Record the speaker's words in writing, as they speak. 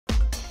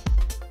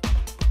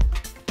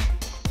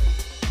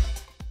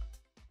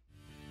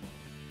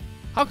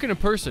How can a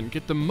person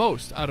get the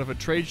most out of a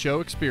trade show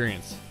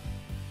experience?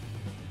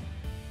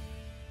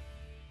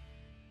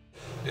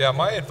 Yeah,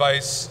 my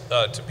advice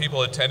to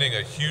people attending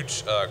a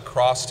huge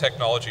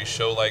cross-technology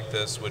show like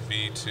this would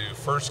be to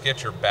first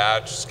get your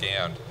badge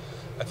scanned.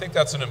 I think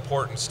that's an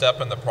important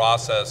step in the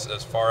process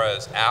as far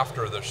as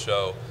after the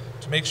show,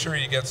 to make sure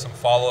you get some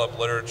follow-up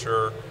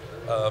literature.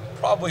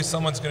 Probably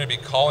someone's going to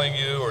be calling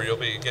you, or you'll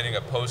be getting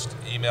a post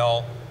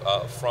email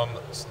from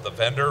the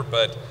vendor,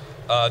 but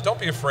don't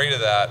be afraid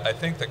of that. I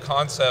think the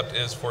concept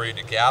is for you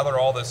to gather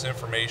all this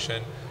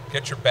information,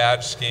 get your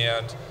badge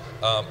scanned.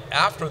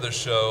 After the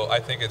show, I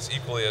think it's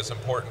equally as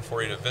important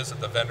for you to visit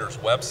the vendor's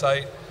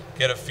website,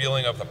 get a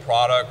feeling of the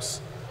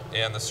products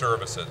and the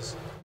services.